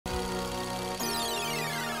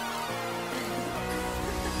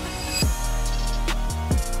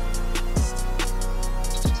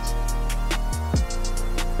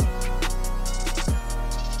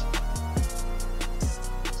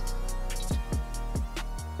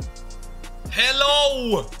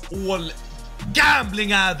Hello, all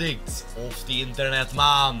gambling addicts of the internet,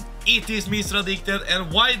 man. It is Mr. Addicted,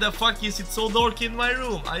 and why the fuck is it so dark in my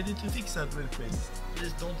room? I need to fix that real quick.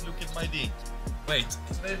 Please don't look at my dick. Wait,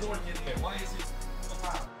 it's very dark in here. Why is it so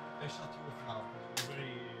bad? I shut you off now.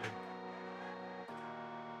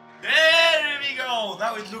 There we go.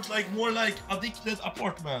 Now it looks like more like Addicted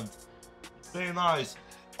apartment. Very nice.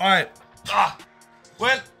 All right.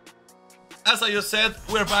 Well, as I just said,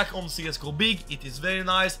 we're back on CSGO Big. It is very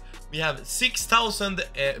nice. We have 6,000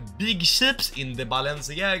 big ships in the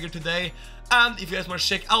Balenciaga today. And if you guys want to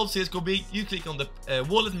check out CSGO Big, you click on the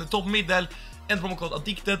wallet in the top middle and promo code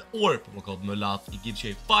Addicted or promo code Mullat. It gives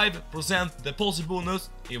you a 5% deposit bonus.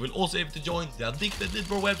 You will also be able to join the Addicted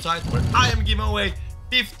Leaderboard website, where I am giving away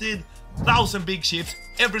 15,000 big ships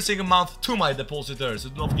every single month to my depositors. So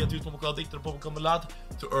do not forget to use promo code Addicted or promo code Mullat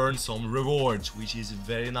to earn some rewards, which is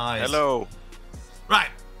very nice. Hello. Right.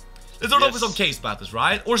 Let's start off with some case battles,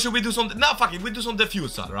 right? Or should we do some... Nah, fuck it. We do some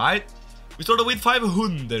defusal, right? We started with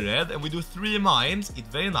 500 and we do 3 mines. It's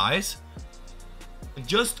very nice. And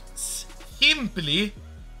just simply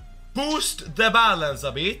boost the balance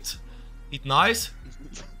a bit. It's nice.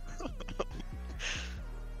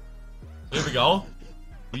 Here we go.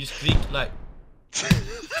 We just click like...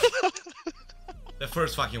 the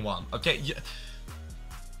first fucking one. Okay, yeah.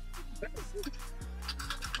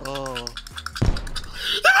 Oh.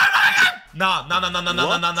 Nah.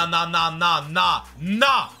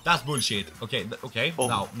 That's bullshit. Okay, okay.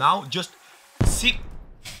 Oh. Now just see.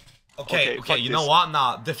 Okay. You know what?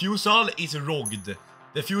 Nah, defusal is rogued.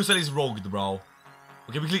 Defusal is rogued, bro.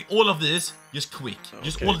 Okay, we click all of this, just quick.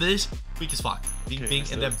 Just all this, quick as fuck. Bing, bing,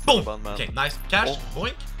 and then boom. Okay, nice cash.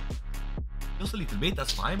 Boink. Just a little bit.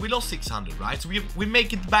 That's fine. We lost 600, right? So we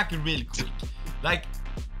make it back real quick. Like.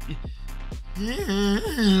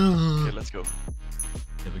 Okay, let's go.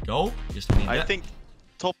 There we go. Just I think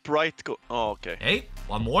top right go. Oh, okay. Hey,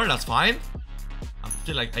 one more. That's fine. I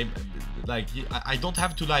feel like I don't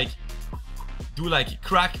have to like do like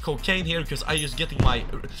crack cocaine here because I just getting my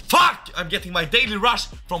I'm getting my daily rush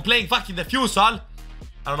from playing fucking defusal.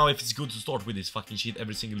 I don't know if it's good to start with this fucking shit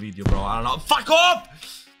every single video, bro. I don't know. Fuck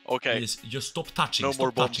off. Okay. Please, just stop touching. No stop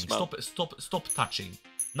more touching. bombs, man. Stop touching.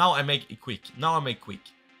 Now I make it quick.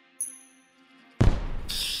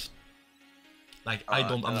 Like, I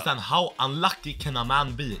don't understand how unlucky can a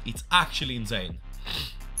man be. It's actually insane.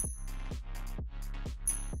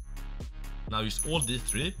 Now just all these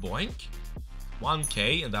 3, boink.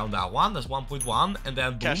 1k and down that one, that's 1.1. And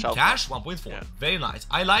then boom, cash 1.4. Yeah. Very nice.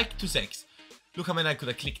 I like 2.6. Look how many I could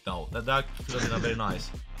have clicked though. That could have been very nice.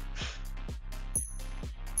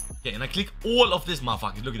 Okay, and I click all of this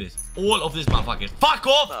motherfuckers. Look at this. All of this motherfuckers. Fuck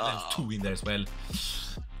off! There's 2 in there as well.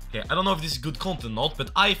 Okay, I don't know if this is good content or not,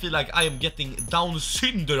 but I feel like I am getting Down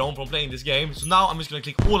syndrome from playing this game. So now I'm just gonna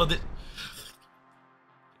click all of this.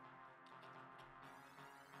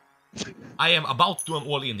 I am about to do an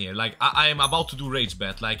all in here. Like, I am about to do rage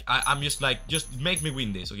bet. Like, I'm just like, just make me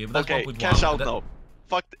win this, okay? But that's 1.1. Cash out now.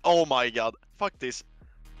 Fuck. Oh my god. Fuck this.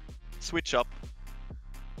 Switch up.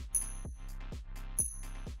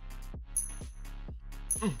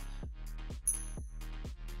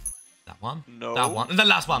 One. No. That one. And the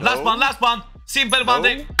last one. No. Last one. Simple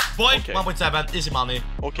money. Boy, okay. 1.7. Easy money.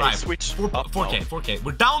 Okay, right. Switch. 4K.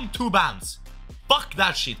 We're down 2 bands. Fuck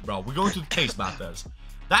that shit, bro. We're going to the case battles.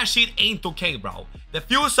 That shit ain't okay, bro.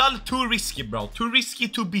 Defusal, too risky, bro. Too risky,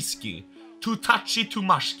 too bisky. Too touchy, too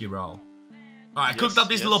musky, bro. Alright, cooked up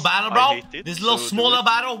this little battle, bro. This little smaller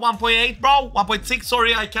battle. 1.8, bro. 1.6.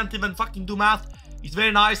 Sorry, I can't even fucking do math. It's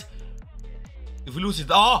very nice. If we lose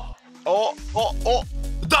it. Oh!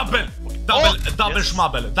 Double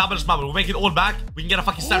schmubble. We make it all back. We can get a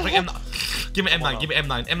fucking stat for M9. Give me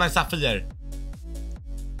M9. M9 Sapphire.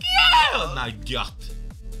 Yeah! Nah, gut.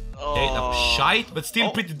 Okay, that was shite, but still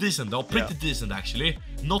pretty decent though. Pretty decent actually.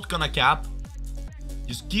 Not gonna cap.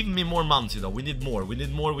 Just give me more months, though. We need more. We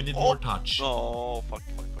need more touch. Oh, fuck.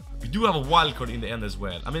 We do have a wild card in the end as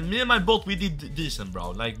well. I mean, me and my bot, we did decent, bro.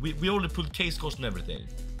 Like, we already pulled case cost and everything.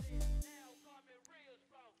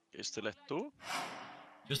 Stiletto.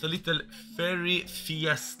 Just a little fairy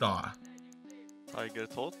fiesta. Tiger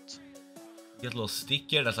tot. Get a little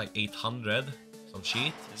sticker, that's like 800. Some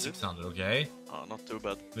shit. 600, okay. Oh, not too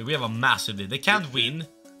bad. I mean, we have a massive lead. They can't win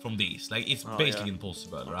from these. Like, it's basically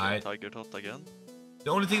impossible, right? Tiger tot again.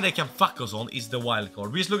 The only thing they can fuck us on is the wild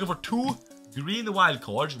card. We're just looking for 2 green wild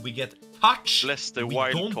cards. We get touch. Bless the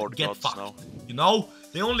wild card get fucked. Now. You know?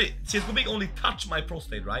 They only... CSGO Big only touch my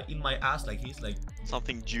prostate, right? In my ass, like he's like...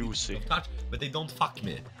 Something juicy. Touch, but they don't fuck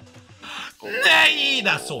me. Nee!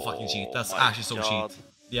 That's so fucking cheat. That's actually so cheat.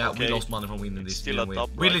 Yeah, Okay. we lost money from winning this. Still a didn't we? dub,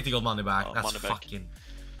 We right? literally got money back. Oh, That's money back. fucking...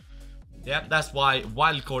 Yeah, that's why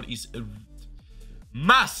wildcard is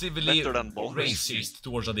massively Better than bonus. racist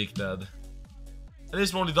towards Addicted. At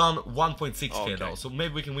least we've only done 1.6k Okay. though, so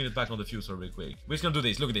maybe we can win it back on the future real quick. We're just gonna do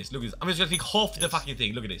this, look at this, look at this. I'm just gonna take half the fucking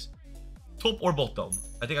thing, look at this. Top or bottom?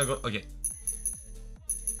 I think I got, okay.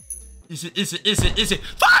 Easy.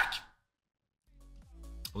 Fuck!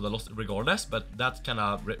 Oh, I lost regardless, but that's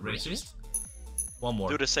kinda racist. One more.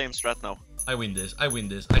 Do the same strat now. I win this,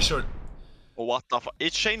 I sure... Oh, what the fuck?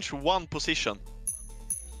 It changed one position.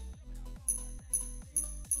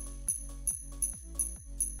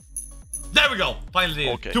 There we go! Finally,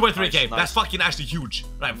 Okay, 2.3k. nice. That's fucking actually huge.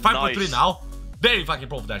 Right, 5.3 Nice. now. Very fucking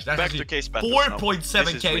profit actually. That's Back to actually case battles now. 4.7k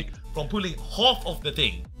This is rigged. from pulling half of the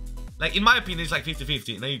thing. Like, in my opinion, it's like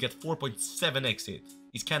 50-50. And then you get 4.7 exit.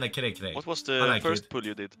 It's kinda correct. What was I the like first it. pull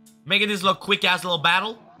you did? Making this look quick ass little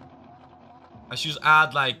battle. I should just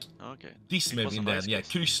add like Okay. this It maybe was a in there. nice Yeah,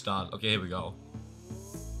 case. Crystal. Okay, here we go.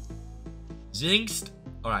 Jinxed.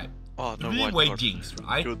 Alright. Oh, no Three-way wildcard. jinx,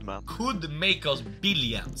 right? Good, man. Could make us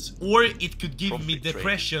billions. Or it could give me Profit trade.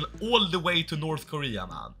 depression all the way to North Korea,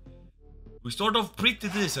 man. We start off pretty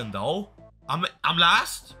decent though. I'm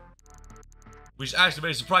last. Which is actually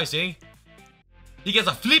very surprising. He gets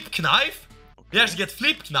a flip knife. He actually gets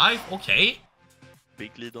flip knife. Okay.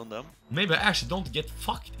 Big lead on them. Maybe I actually don't get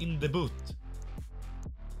fucked in the boot.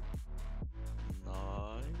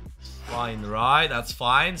 Nice. Fine, right? That's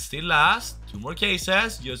fine. Still last. 2 more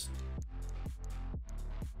cases. Just...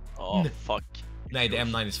 Oh, fuck. Nah, the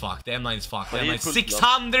M9 is fucked. The M9 is fucked. The But he M9 pulled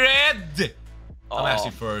 600! I'm Oh,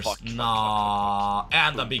 actually first. fuck, fuck, Nah. fuck.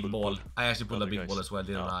 And a Pull, big pull, ball. pull. I actually pulled a Other big guys. ball as well,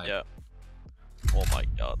 didn't I? Yeah. Oh my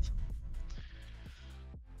god.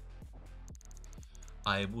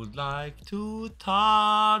 I would like to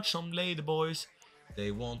touch some lady boys.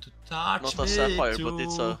 They want to touch Not me a sapphire, too. but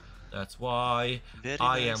it's a That's why very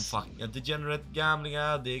I am nice. fucking a degenerate gambling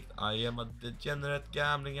addict. I am a degenerate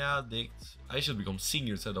gambling addict. I should become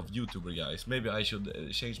singer instead of YouTuber, guys. Maybe I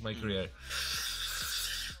should change my career.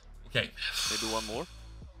 Okay. Maybe one more.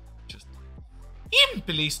 Just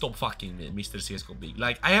imply stop fucking me, Mr. CSGO Big.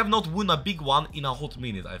 Like, I have not won a big one in a hot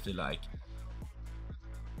minute, I feel like.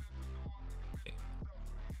 Okay.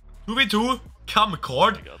 2v2, come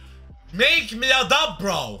card. Oh my god. Make me a dub,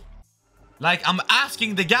 bro! Like, I'm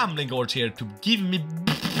asking the gambling gods here to give me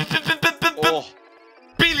Oh,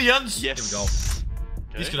 billions! yes. Here we go.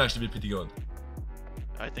 Okay. This could actually be pretty good.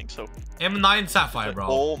 I think so. M9 Sapphire, bro.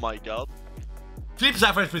 Oh my god. Flip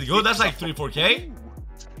Sapphire is pretty good. That's like 3-4k.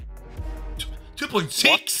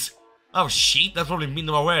 2.6? Oh shit, that's probably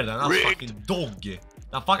minimum wear then. That's Rigged. fucking dog.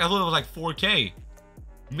 The fuck, I thought it was like 4k.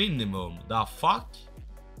 Minimum. The fuck?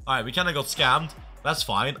 Alright, we kinda got scammed. That's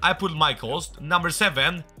fine. I pulled my cost. Number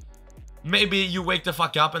 7. Maybe you wake the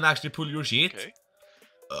fuck up and actually pull your shit. Okay.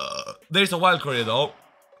 There's a wild card here though.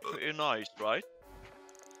 Pretty nice, right?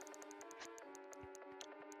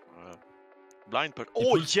 Blind part. He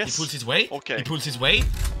Oh pulls, yes. He pulls his weight. Okay. He pulls his weight.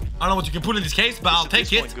 I don't know what you can pull in this case, but I'll take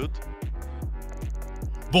This it. one good.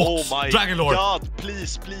 Box. Oh my Dragon Lord. god!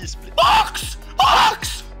 Please, please, please. Ox!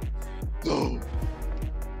 Ox! No.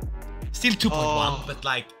 Still 2.1, Oh. but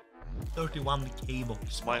like 31k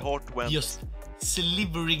box. My heart went. Just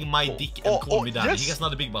slivering my Oh, dick and call oh, me daddy. yes. He gets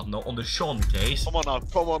another big button though on the Sean case. Come on now.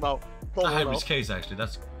 Come on now. Come A on high now. risk case actually.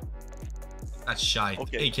 That's shite.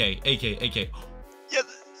 Okay. AK. Yes.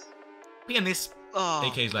 Penis. Ah,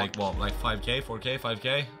 AK is like fuck. what? Like 5k, 4k, 5k?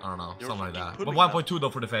 I don't know, You're something like fucking that. But pulling 1.2 though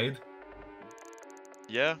for the fade.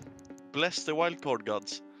 Yeah. Bless the wildcard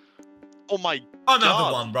gods. Oh my Another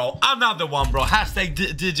God. one, bro. Another one, bro. Hashtag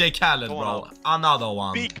DJ Khaled, Come bro. on Another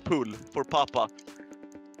one. big pull for Papa.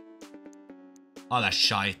 Oh, that's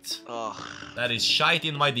shite. Ugh. That is shite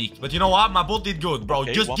in my dick. But you know what? My bot did good, bro.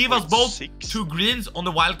 Okay, Just give us both 1.6. 2 greens on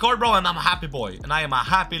the wild card, bro, and I'm a happy boy. And I am a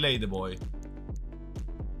happy lady boy.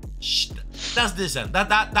 Shh, that's decent. That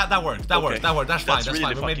works. That Okay. works. That works. That's fine. That's That's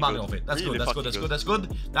really fine. We made fucking money good. off it. That's Really good. That's good. fucking That's good.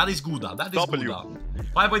 That's good. That is good. That is W.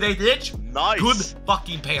 good. 5.8 each. Nice. Good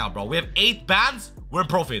fucking payout, bro. We have 8 bans. We're in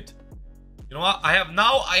profit. You know what? I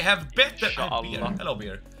have better. Inshallah. Hello,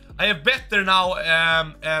 beer. I have better now.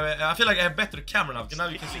 I feel like I have better camera now. Because now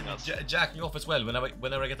you can see me jacking off as well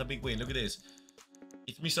whenever I get a big win. Look at this.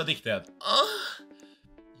 It's Mr. Addicted.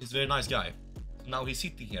 He's a very nice guy. Now he's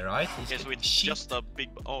sitting here, right? He's Okay, so getting it's shit. just a big.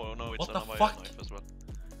 Oh no, it's What an the Avaya fuck? knife as well.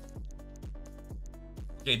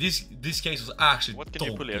 Okay, this case was actually What can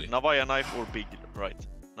you pull here? doggy. Navaya knife or big, right?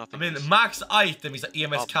 I Nothing. mean, else. max item is an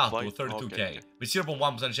EMS Ah, Kato, right. 32k. Okay. With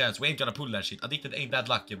 0.1% chance, we ain't gonna pull that shit. Addicted ain't that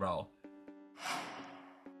lucky, bro.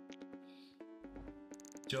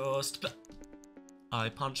 Just... I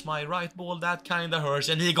punch my right ball, that kinda hurts.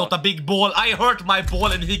 And he got a big ball. I hurt my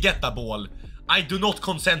ball and he get a ball. I do not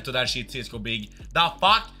consent to that shit, CSGO Big. The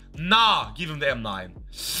fuck? Nah! Give him the M9.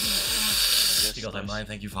 Yes, he got nice. M9,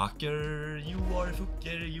 thank you fucker. You are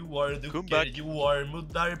fucker, you are ducker, you are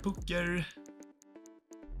muddar pucker.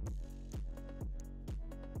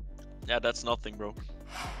 Yeah, that's nothing, bro.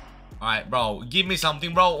 Alright, bro, give me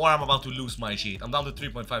something, bro, or I'm about to lose my shit. I'm down to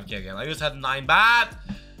 3.5k again. I just had 9 bad.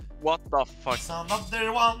 What the fuck? It's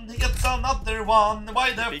another one, he gets another one.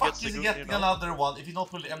 Why the fuck is he getting another one? If you not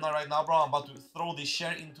put the M9 right now, bro, I'm about to throw this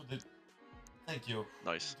share into the... Thank you.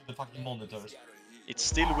 Nice. Into the fucking monitors. It's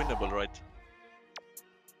still winnable, right?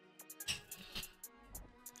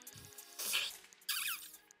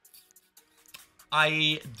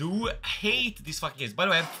 I do hate this fucking case. By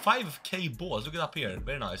the way, I have 5k balls. Look it up here.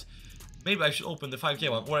 Very nice. Maybe I should open the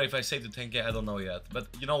 5k one. Or if I save the 10k, I don't know yet. But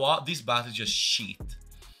you know what? This bat is just shit.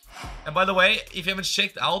 And by the way, if you haven't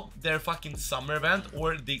checked out their fucking summer event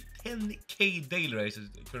or the 10k daily race is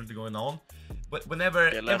currently going on. But whenever,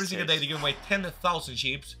 every single day, they give away 10,000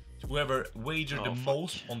 chips to whoever wagered the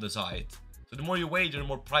most on the site. So the more you wager, the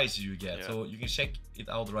more prizes you get. So you can check it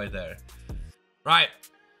out right there. Right.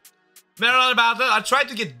 Another battle. I tried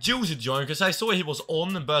to get Juicy to join because I saw he was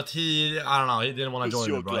on, but he, I don't know, he didn't want to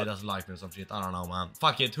join me, bro. He doesn't like me or some shit. I don't know, man.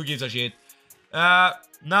 Fuck it, who gives a shit?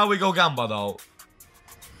 Now we go Gamba though.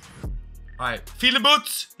 Alright, feel the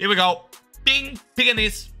boots. Here we go. Bing,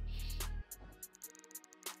 Piganis.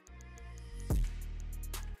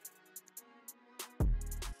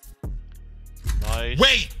 Nice.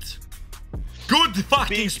 Wait! Good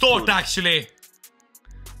fucking start, actually.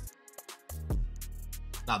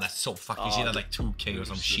 Nah, that's so fucking shit. That's like 2k or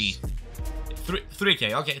some shit.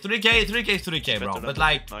 3k, okay. 3k is 3k, bro. But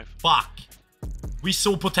like, fuck. We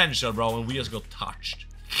saw potential, bro, and we just got touched.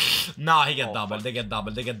 Nah, he get double. Fuck. They get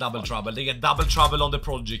double. They get double trouble. They get double trouble on the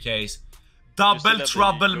Prodigy case. Double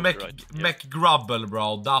trouble, McGrubble,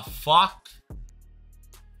 bro. The fuck?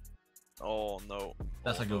 Oh, no.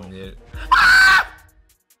 That's a good near. Ah!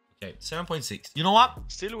 Okay, 7.6. You know what?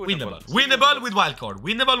 Still winnable. Winnable with wildcard.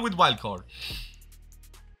 Winnable with wildcard.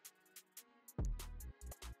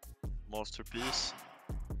 Masterpiece.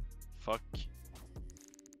 Fuck.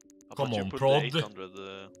 Come on, prod.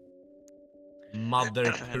 Mother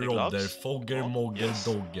prodder. Fogger, mogger,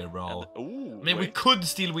 dogger, bro. I mean, we could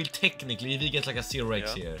still win technically if he gets like a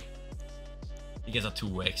 0x here. He gets a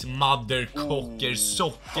 2x. Mother cocker,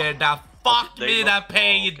 socker, that fuck me, that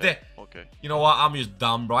paid. Okay. You know what? I'm just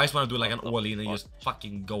dumb, bro. I just want to do like an all-in and just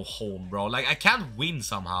fucking go home, bro. Like, I can't win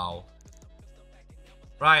somehow.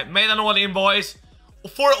 Right, made an all-in, boys.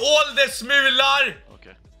 For all the smular!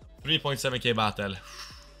 Okay. 3.7k battle.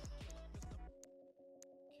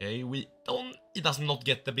 Okay, we don't... He does not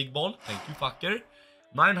get the big ball. Thank you, fucker.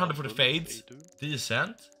 900 for the fades.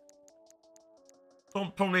 Decent.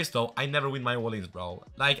 Problem is, though, I never win my all-ins, bro.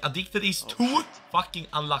 Like, Addicted is too fucking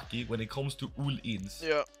unlucky when it comes to all-ins.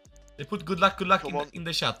 Yeah. They put good luck in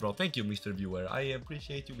the chat, bro. Thank you, Mr. Viewer. I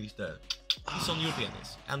appreciate you, Mr. Kiss on your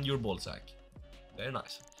penis and your ballsack. Very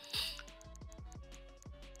nice.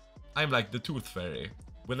 I'm like the tooth fairy.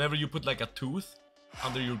 Whenever you put like a tooth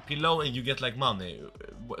under your pillow and you get like money.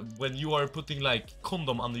 When you are putting like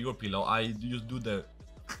condom under your pillow, I just do the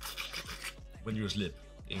when you sleep.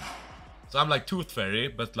 So I'm like tooth fairy,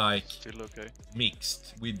 but like still okay.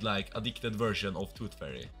 Mixed with like addicted version of tooth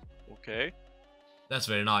fairy. Okay. That's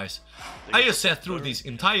very nice. I just sat through this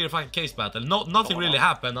entire fucking case battle. Nothing really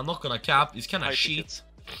happened. I'm not gonna cap. It's kind of shit.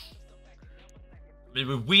 We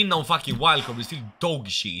win on fucking wildcard, we still dog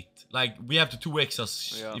shit. Like, we have to 2x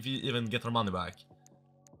us if you even get our money back.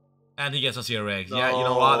 And he gets a 0x. No. Yeah, you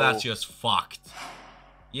know what? That's just fucked.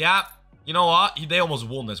 Yeah, you know what? They almost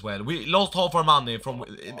won as well. We lost half our money from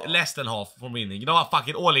less than half from winning. You know what? Fuck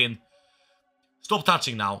it, all in. Stop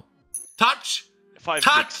touching now. Touch!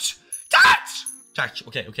 Touch! Touch! Touch!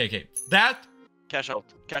 Okay. That. Cash out.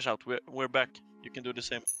 Cash out. We're back. You can do the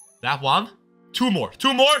same. That one. Two more.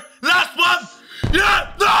 Last one!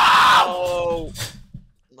 Yeah! No! Oh!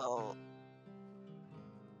 No.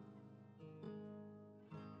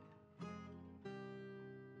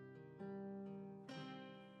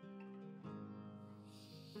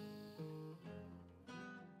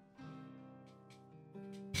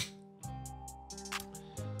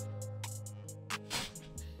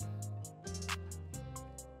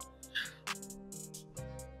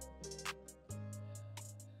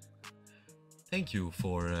 Thank you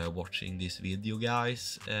for watching this video,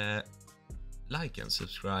 guys. Like and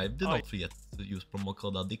subscribe. Do not forget to use promo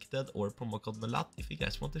code Addicted or promo code Melat if you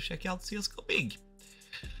guys want to check out CSGO Big.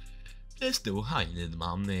 Please do. I need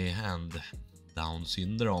money and Down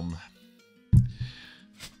syndrome.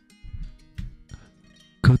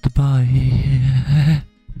 goodbye.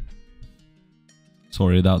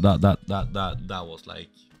 Sorry, that was like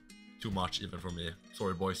too much even for me.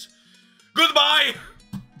 Sorry, boys. Goodbye.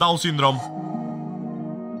 Down syndrome.